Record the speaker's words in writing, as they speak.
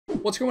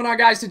What's going on,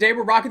 guys? Today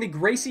we're rocking the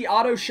GRACEY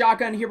AUTO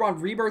shotgun here on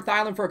Rebirth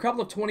Island for a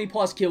couple of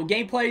 20+ kill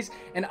gameplays.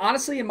 And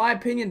honestly, in my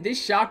opinion, this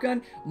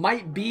shotgun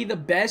might be the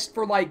best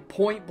for like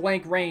point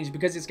blank range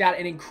because it's got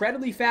an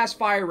incredibly fast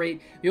fire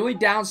rate. The only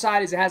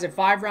downside is it has a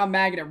 5-round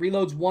mag and it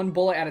reloads 1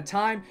 bullet at a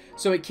time,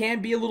 so it can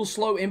be a little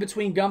slow in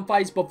between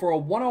gunfights. But for a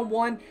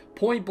one-on-one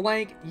point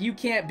blank, you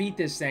can't beat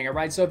this thing. All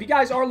right, so if you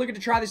guys are looking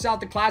to try this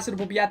out, the class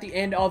will be at the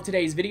end of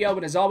today's video.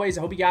 And as always,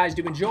 I hope you guys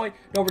do enjoy.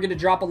 Don't forget to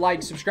drop a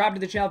like, subscribe to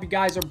the channel if you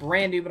guys are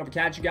brand new, but I'll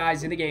catch you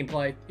guys in the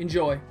gameplay.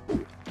 Enjoy.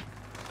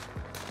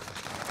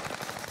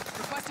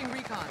 Requesting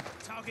recon.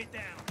 Target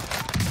down.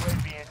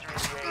 UAV entering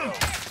the AO.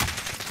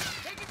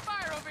 Taking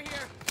fire over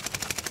here.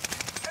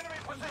 Enemy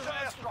position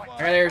airstrike. All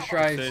right,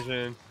 airstrikes.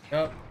 Precision.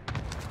 Yep.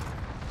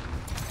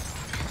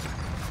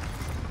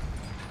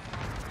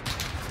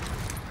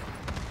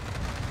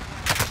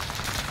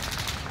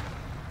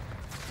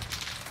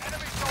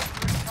 Enemy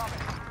soldier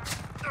incoming.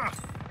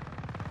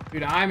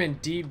 Dude, I'm in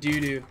deep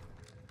doo-doo.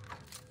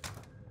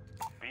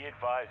 Be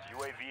advised,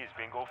 UAV is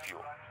bingo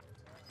fuel.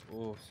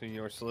 Oh,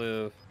 Senor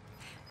Sliv.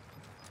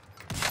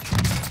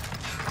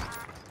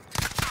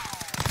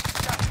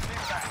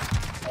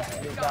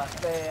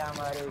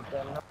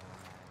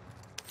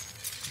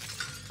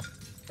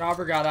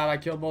 Chopper got out. I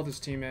killed both his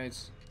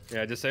teammates.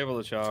 Yeah, disable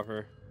the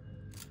chopper.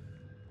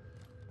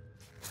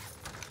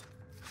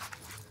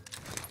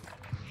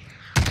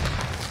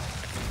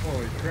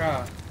 Holy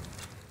crap.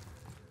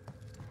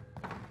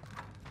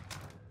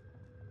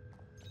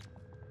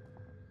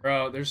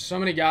 Bro, there's so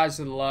many guys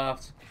to the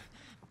left.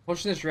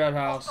 Pushing this red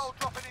house. Hostile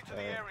dropping into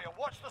the area.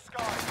 Watch the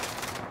sky.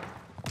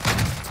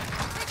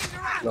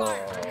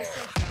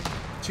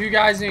 Two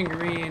guys in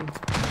green.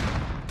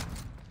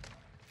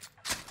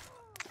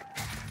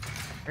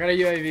 I got a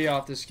UAV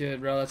off this kid,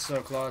 bro. That's so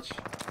clutch.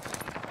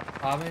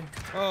 Bobby?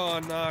 Oh,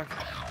 knock.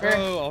 Where?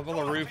 Oh, I'm on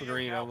the roof of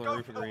green. I'm on the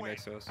roof of green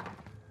next to us.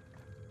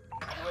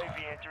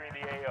 UAV entering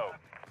the AO.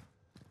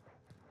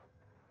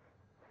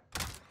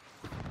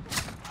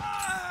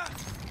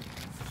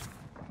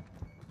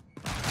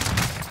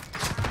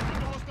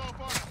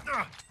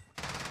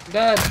 I'm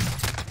dead.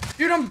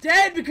 Dude, I'm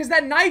dead because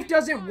that knife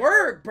doesn't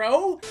work,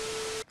 bro.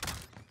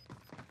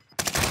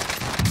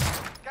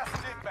 Gas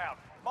is inbound.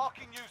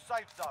 Marking new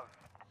safe zone.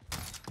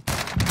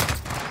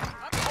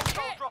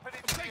 Hostile dropping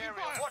into the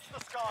area. Watch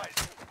the skies.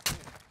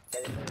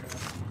 Hit.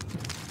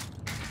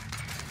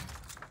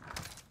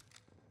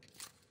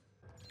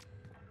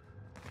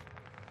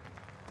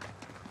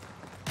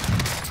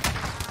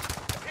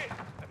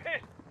 I'm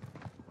hit.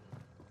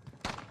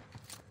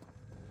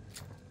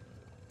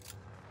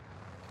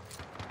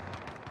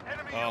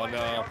 Enemy Oh, UAV no.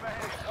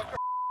 overhead.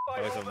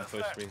 Both of them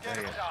pushed me. Get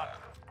Dang it it. done.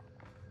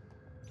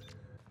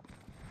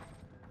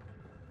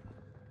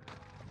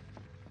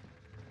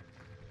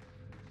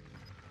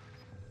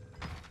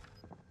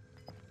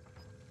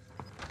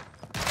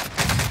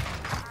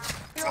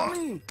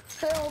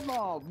 Hell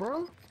no,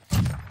 bro.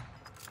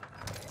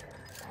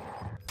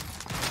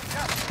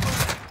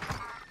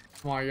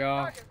 Oh my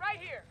god. Target right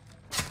here.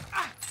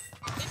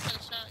 He's got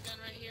a shotgun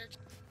right here.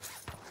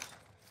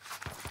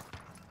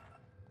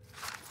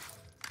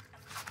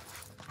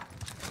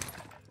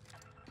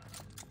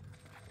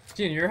 Is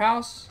he in your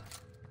house?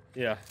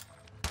 Yeah.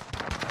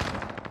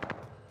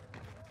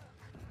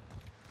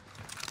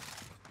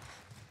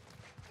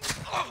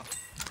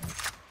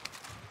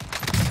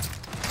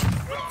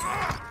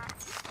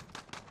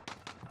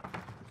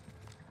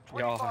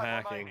 Y'all 25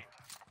 hacking. remaining.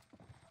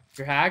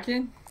 You're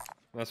hacking?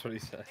 That's what he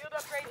said. Field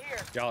upgrade here.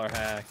 Y'all are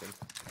hacking.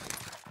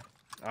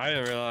 I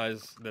didn't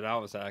realize that I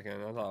was hacking.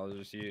 I thought it was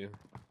just you.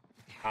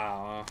 I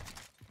don't know.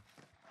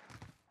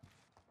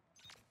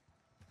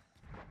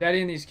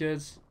 Daddy and these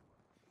kids.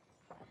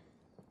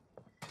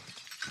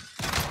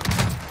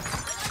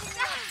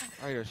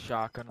 Are you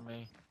shotgunning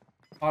me?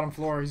 Bottom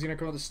floor. He's gonna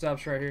come up the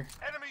steps right here.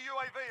 Enemy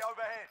UAV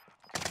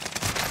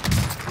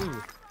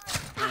overhead.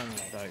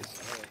 Nice.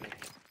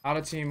 Out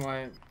of team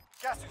light.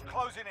 Gas is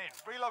closing in.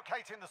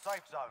 Relocating the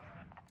safe zone.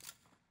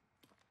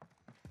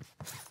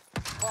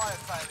 Fire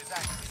sale is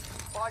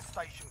active. Buy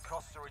station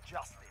costs are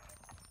adjusted.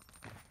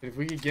 If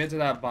we could get to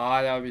that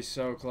buy, that would be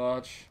so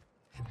clutch.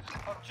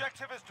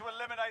 Objective is to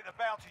eliminate the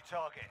bounty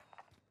target.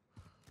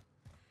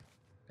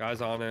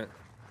 Guys on it.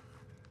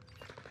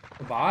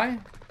 The buy?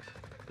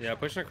 Yeah,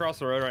 pushing across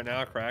the road right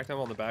now. Cracked him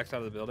on the back side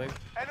of the building.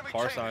 Enemy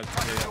Far team side, is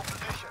taking yeah. your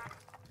position.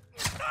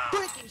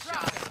 Freaking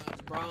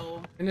shotguns,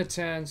 bro. In the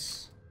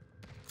tents.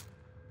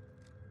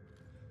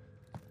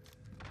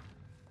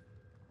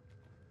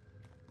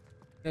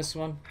 This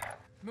one.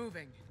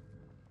 Moving.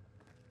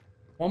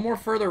 One more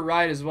further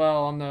right as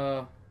well on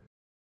the...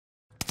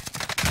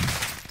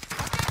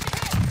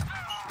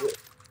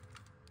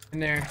 In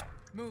there.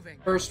 Moving.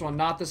 First one,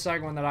 not the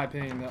second one that I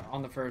pinged,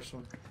 on the first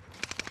one.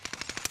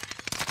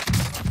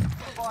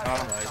 Fire Oh,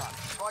 sale nice. done.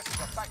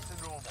 Prices are back to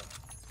normal.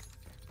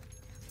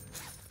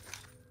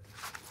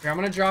 Here, I'm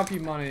gonna drop you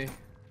money.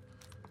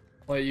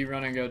 Let you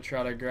run and go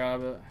try to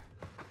grab it.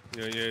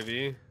 You know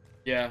UAV?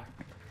 Yeah.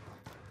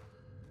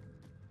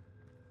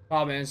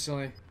 Pop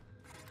instantly.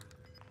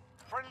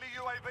 Friendly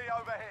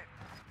UAV overhead.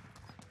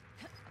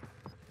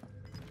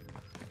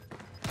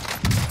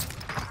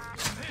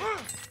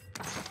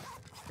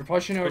 We're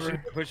pushing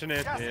over. Pushing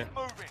it. Gas Yeah. is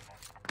moving.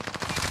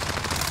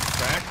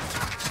 Crack.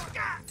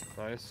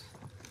 Nice.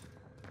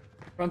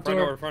 Front Front door.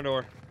 door. Front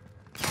door.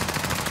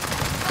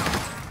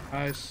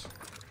 Nice.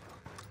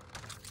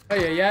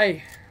 Hey,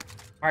 yay.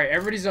 Alright,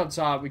 everybody's up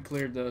top. We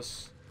cleared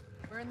this.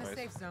 We're in the Nice.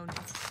 safe zone.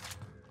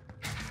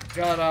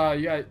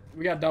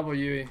 We got double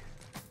UE.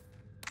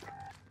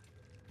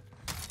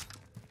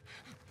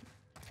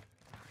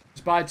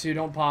 Just buy two,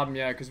 don't pop them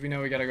yet, because we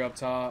know we gotta go up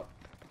top.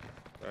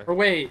 Okay. Or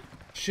wait,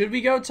 should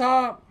we go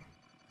top?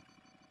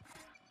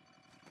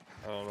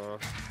 I don't know.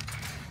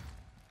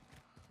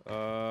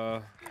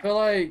 I feel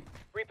like,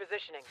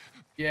 Repositioning.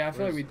 yeah, I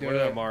feel like we do Where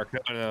did it. that mark?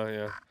 No,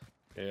 yeah.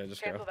 Yeah,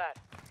 just Cancel go. that.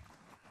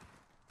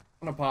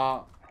 I'm gonna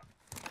pop.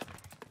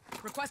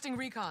 Requesting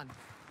recon.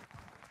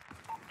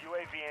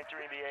 UAV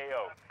entering the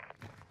AO.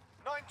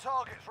 9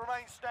 targets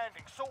remain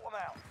standing. Sort them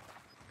out.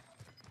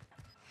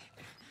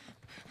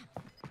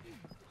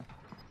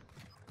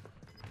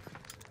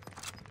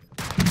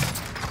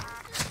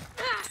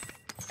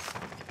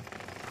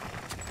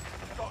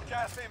 Got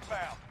gas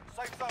inbound.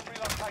 Safe zone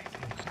relocated.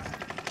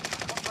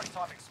 Contract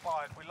time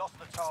expired. We lost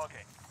the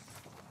target.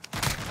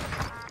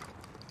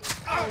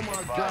 Oh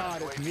my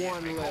god, it's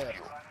one left.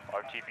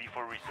 RTB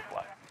for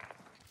resupply.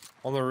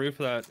 On the roof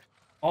of that.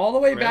 All the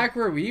way Red. back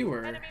where we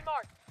were.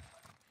 marked.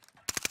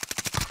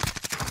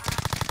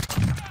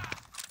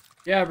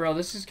 Yeah, bro,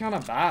 this is kind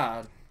of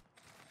bad.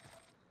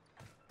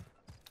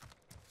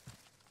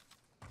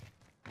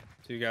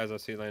 2 guys I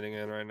see landing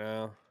in right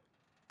now.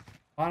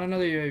 On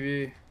another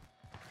UAV.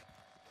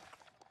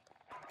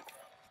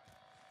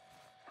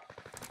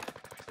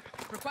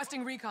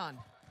 Requesting recon.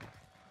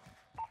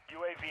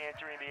 UAV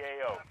entering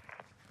the AO.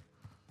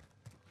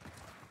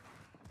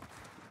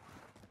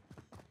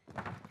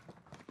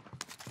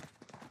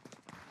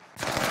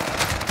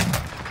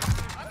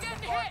 I'm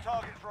getting 5 hit.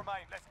 targets remain.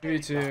 Let's get Me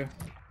it too. done.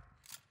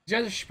 These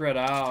guys are spread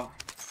out.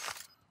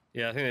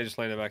 Yeah, I think they just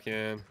landed back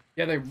in.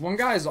 Yeah, one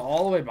guy is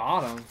all the way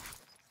bottom.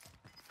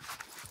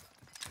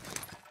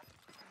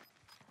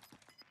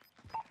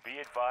 Be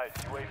advised,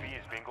 UAV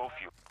is bingo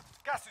fuel.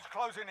 Gas is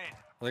closing in.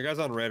 The guy's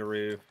on red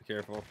roof. Be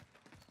careful.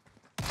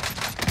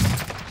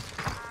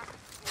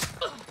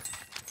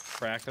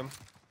 Cracked him.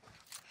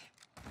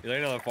 You're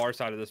landing on the far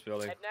side of this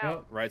building. Head now.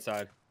 Yep. Right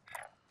side.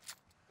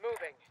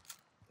 Moving.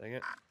 Dang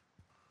it.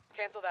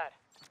 Cancel that.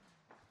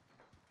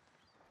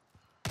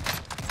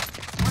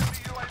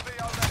 Friendly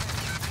UAV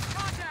overhead.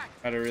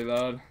 Contact. Gotta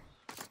reload.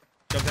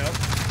 Jump down.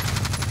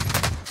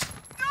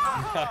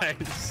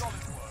 Nice.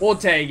 We'll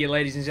take it,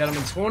 ladies and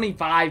gentlemen.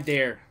 25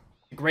 there.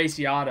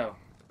 GRACEY AUTO.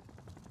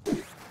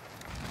 Dude,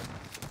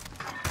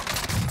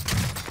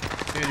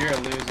 you're a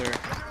loser.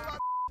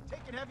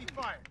 Taking heavy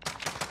fire.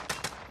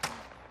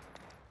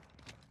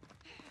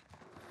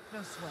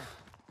 No sweat.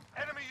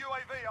 Enemy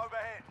UAV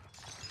overhead.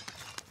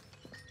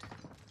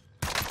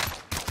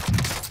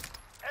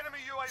 Enemy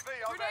UAV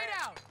Grenade overhead.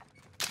 out.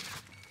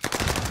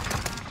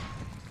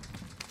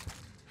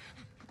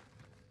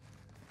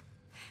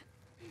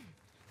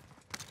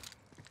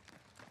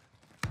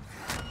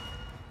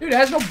 Dude, it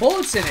has no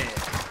bullets in it.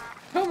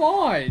 Come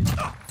on.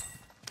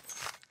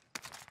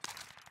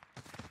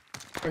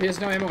 Or he has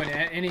no ammo in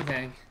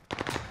anything.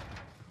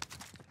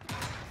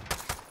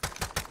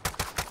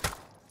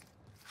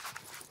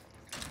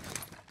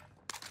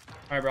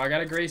 Alright, bro, I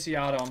got a GRACEY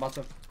AUTO. I'm about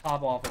to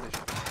pop off of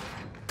this.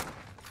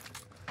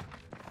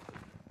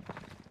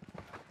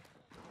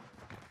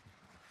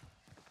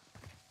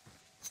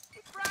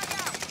 Frag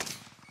out.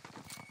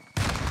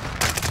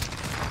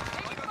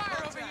 Taking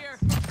fire over here.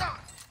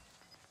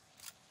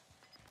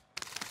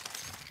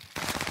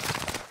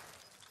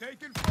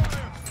 Taking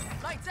fire.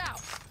 Lights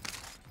out.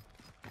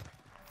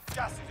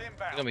 Gas is It's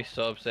inbound. gonna be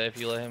so upset if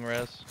you let him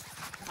rest.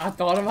 I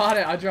thought about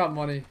it. I dropped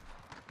money.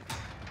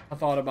 I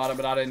thought about it,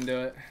 but I didn't do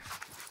it.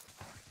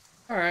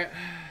 Alright.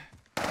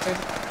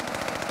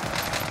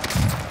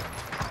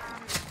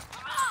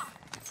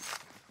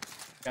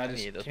 Guy need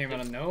just those came out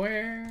of pics.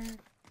 nowhere.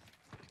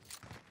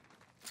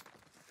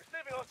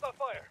 Receiving hostile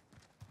fire.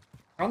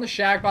 We're on the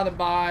shack by the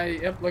buy.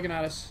 Yep, looking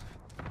at us.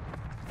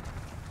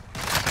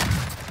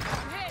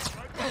 I'm hit.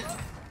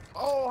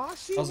 Oh, how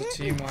she That was a hit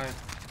team me? wipe.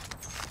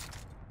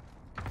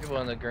 People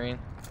in the green.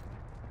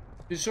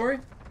 You sorry?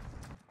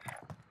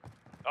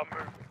 I'm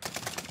moving.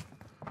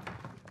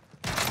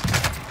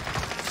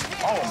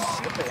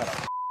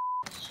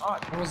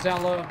 One was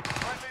down low.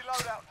 Friendly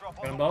loadout drop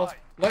Got on them the both.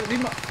 way. Leave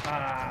him.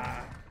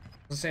 I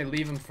was gonna say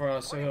leave him for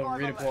us so he'll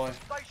 25 redeploy.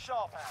 left. Stay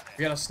sharp out there.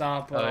 We gotta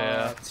stop Oh,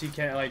 yeah.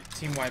 TK, like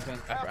team wiping.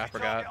 I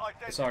forgot.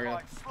 It's all good.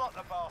 Identified. Slot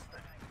the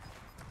bastard.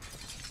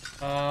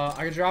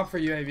 I can drop for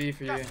UAV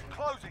for you. Gas is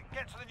closing.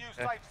 Get to the new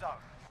Okay. safe zone.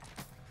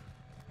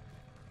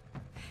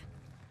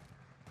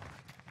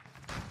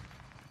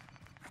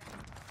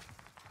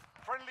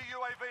 Friendly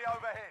UAV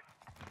overhead.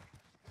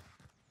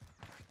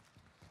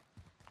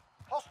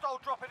 Hostile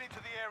dropping into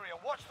the area.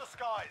 Watch the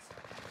skies.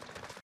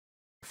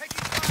 Taking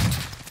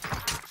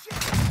fire.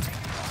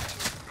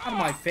 Shit. Out of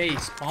my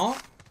face, punk.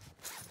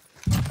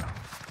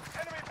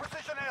 Enemy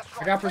precision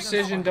airstrike. I got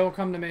precision. Don't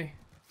come to me.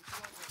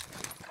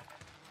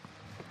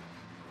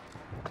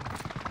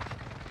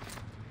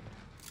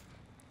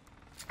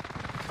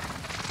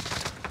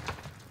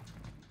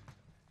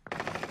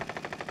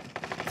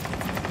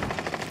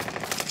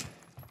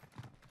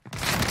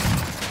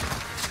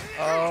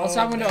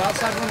 Outside window,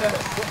 outside window.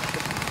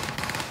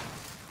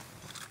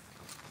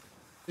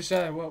 Just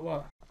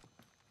what?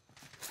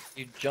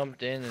 You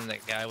jumped in and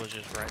that guy was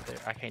just right there.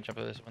 I can't jump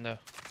through this window.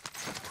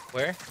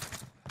 Where?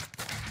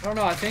 I don't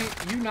know. I think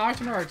you knocked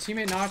him or our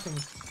teammate knocked him.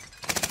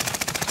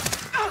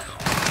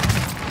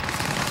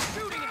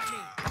 Shooting at me.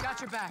 Got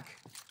your back.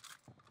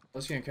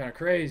 That's getting kind of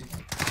crazy.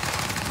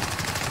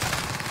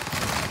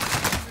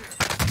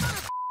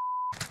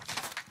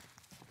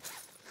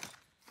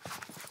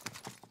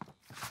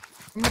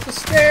 I'm up the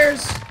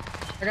stairs.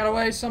 I got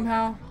away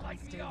somehow.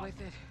 Stay with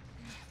it.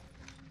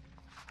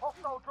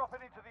 Hostile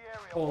dropping into the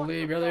area.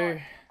 Holy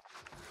brother.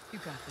 You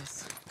got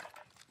this.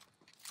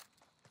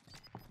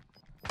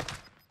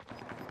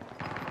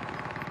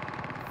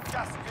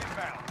 Gas is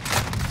inbound.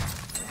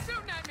 They're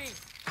shooting at me.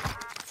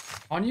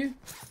 On you?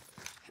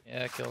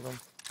 Yeah, I killed him.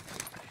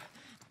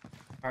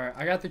 Alright,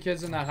 I got the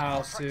kids in that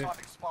house too. Time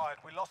expired.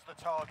 We lost the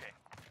target.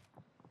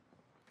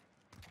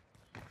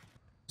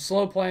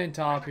 Slow playing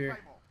top here.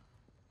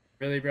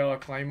 Really, bro? A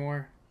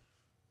claymore?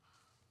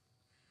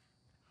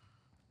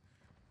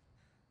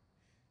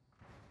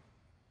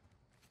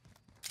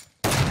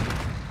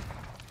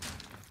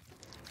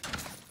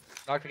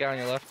 Knock the guy on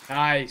your left.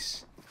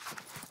 Nice.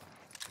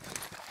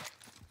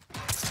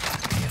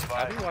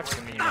 I've been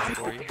watching the memes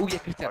for you.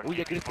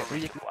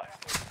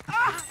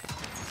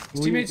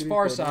 His teammate's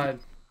far side.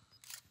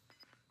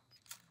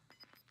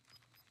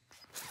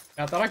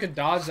 I thought I could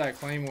dodge that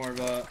claymore,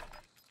 but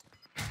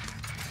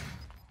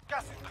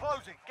Gas is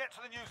closing. Get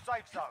to the new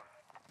safe zone.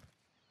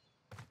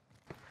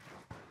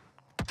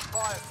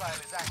 Fire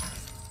sale is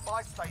active.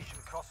 Buy station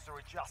costs are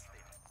adjusted.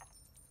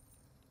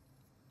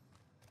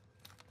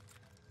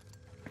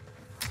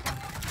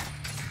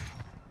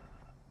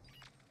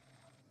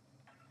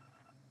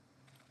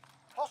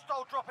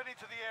 Hostile dropping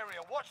into the area.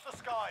 Watch the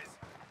skies.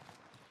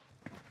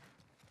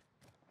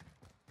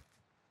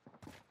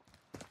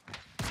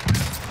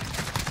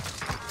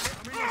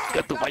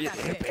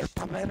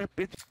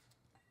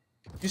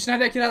 you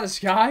sniped that kid out of the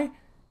sky?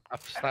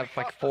 I've snapped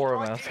like 4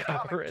 of them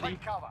out already.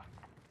 Take cover.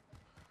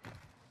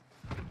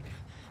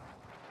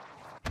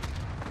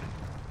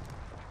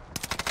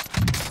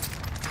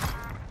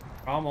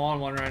 I'm on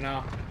one right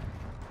now.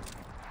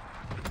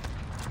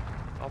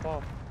 Hop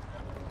off.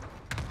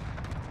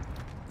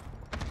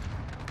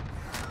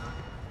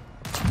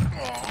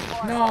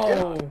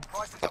 No!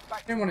 Prices are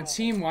back Didn't to want a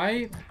team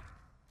wipe.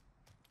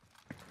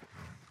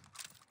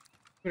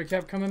 Would have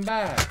kept coming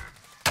back.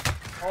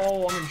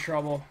 Oh, I'm in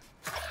trouble.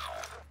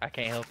 I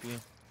can't help you.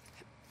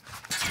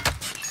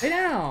 Stay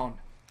down! Oh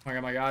my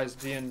god, my guy's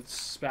being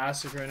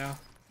spastic right now.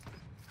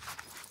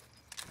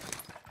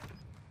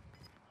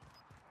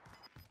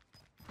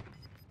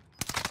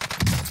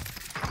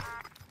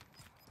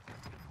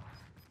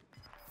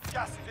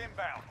 Gas is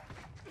inbound.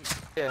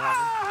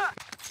 Yeah,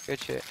 good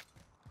shit.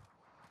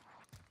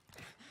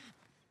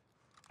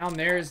 Down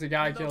there is the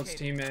guy who killed his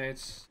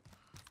teammates.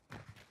 I'm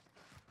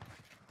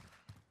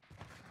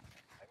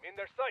in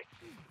their sights.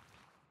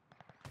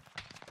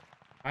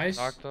 Nice.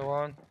 Knocked the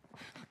one.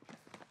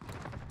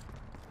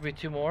 Maybe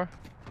 2 more.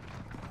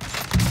 They're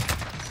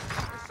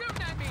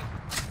shooting at me.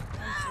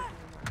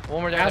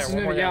 One more down Gas is there.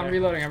 One more moving. Yeah, down I'm there.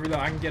 reloading. I'm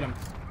reloading. I can get him.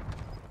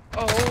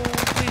 Oh,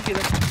 please get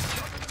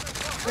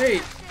him.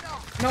 Wait.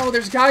 No,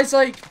 there's guys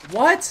like...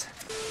 What?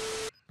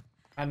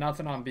 Got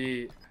nothing on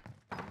beat.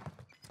 I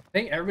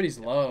think everybody's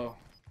low.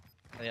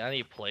 Yeah, I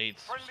need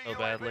plates Friendly so UAV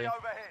badly.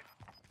 overhead.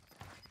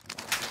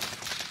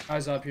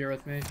 Guys up here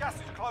with me. Gas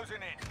is closing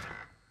in.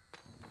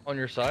 On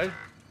your side?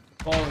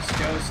 Close.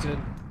 Ghosted.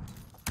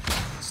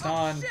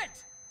 Stunned. Shit.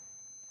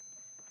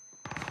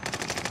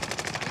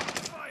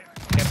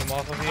 Kept him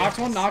off of you. Knocked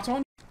one. Knocked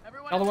one.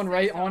 Everyone Another in one the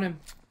right safe zone. on him.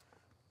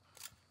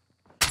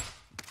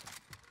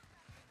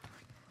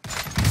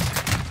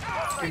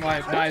 Team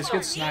wipe. Nice.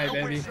 Good snipe,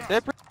 baby.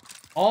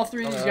 All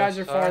 3 of these guys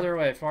are farther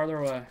away. Farther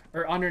away.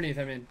 Or underneath,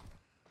 I mean.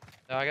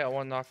 No, I got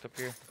one knocked up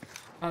here.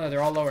 Oh no,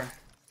 they're all lower.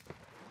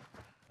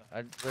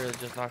 I literally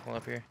just knocked one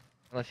up here.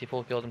 Unless he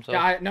full killed himself.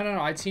 Yeah,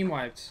 no, I team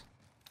wiped.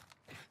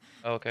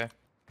 Oh, okay.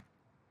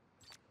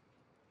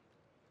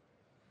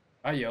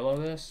 I YOLO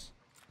this.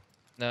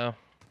 No.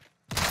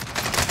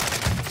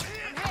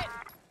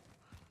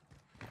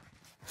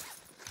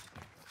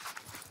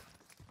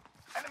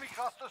 Enemy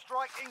cluster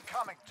strike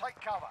incoming. Take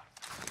cover.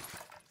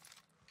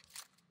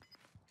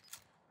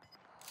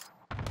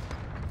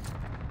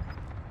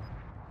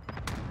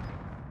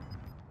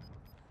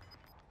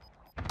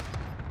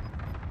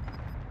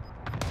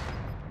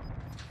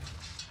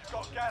 You've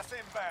got gas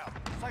inbound.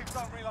 Safe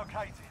zone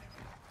relocated.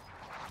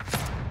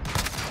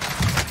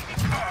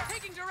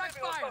 Taking direct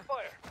fire.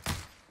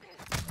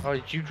 Oh,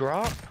 did you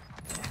drop?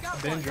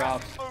 Got Been one.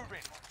 dropped.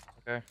 Moving.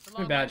 Okay. It's a In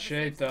long way bad to the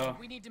shape safe zone. though.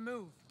 We need to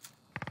move.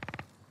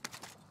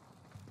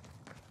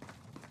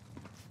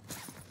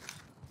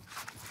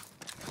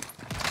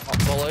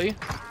 Below you?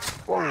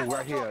 Whoa,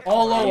 right here.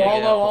 All low, Yeah, all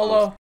yeah, low, all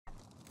low.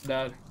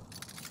 Dead.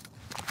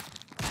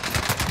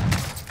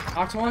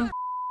 Knocked one.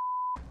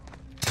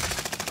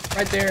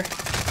 Right there.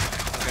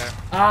 Okay.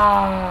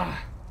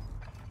 Ah.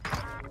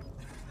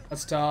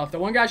 That's tough. The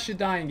one guy should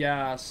die in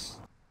gas.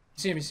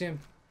 See him, you see him.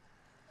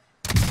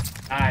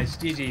 Nice,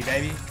 GG,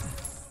 baby.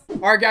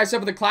 Alright guys, so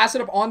for the class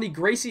setup on the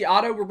GRACEY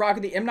Auto, we're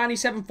rocking the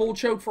M97 full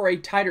choke for a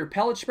tighter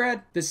pellet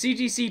spread, the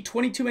CGC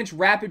 22-inch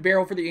rapid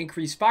barrel for the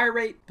increased fire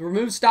rate, the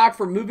removed stock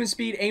for movement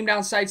speed, aim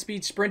down sight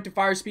speed, sprint to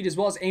fire speed, as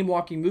well as aim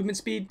walking movement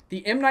speed,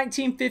 the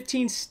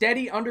M1915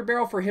 steady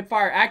underbarrel for hip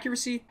fire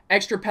accuracy,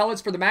 extra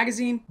pellets for the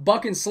magazine,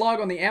 buck and slug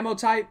on the ammo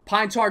type,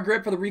 pine tar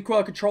grip for the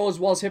recoil control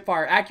as well as hip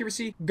fire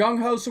accuracy, gung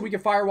ho so we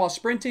can fire while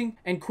sprinting,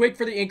 and quick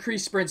for the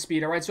increased sprint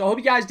speed. Alright, so I hope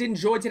you guys did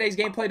enjoy today's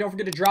gameplay. Don't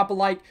forget to drop a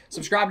like,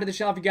 subscribe to the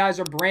channel if you guys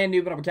are brand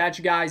new, but I'm gonna catch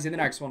you guys in the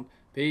next one.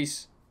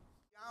 Peace.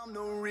 I'm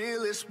the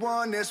realest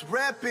one that's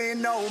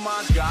reppin', oh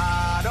my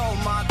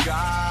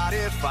god,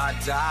 if I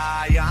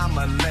die, I'm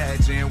a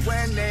legend.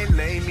 When they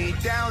lay me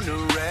down to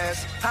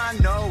rest, I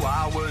know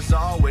I was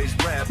always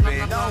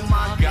reppin', oh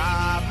my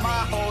god,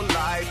 my whole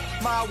life,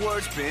 my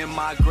words been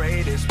my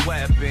greatest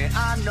weapon.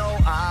 I know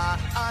I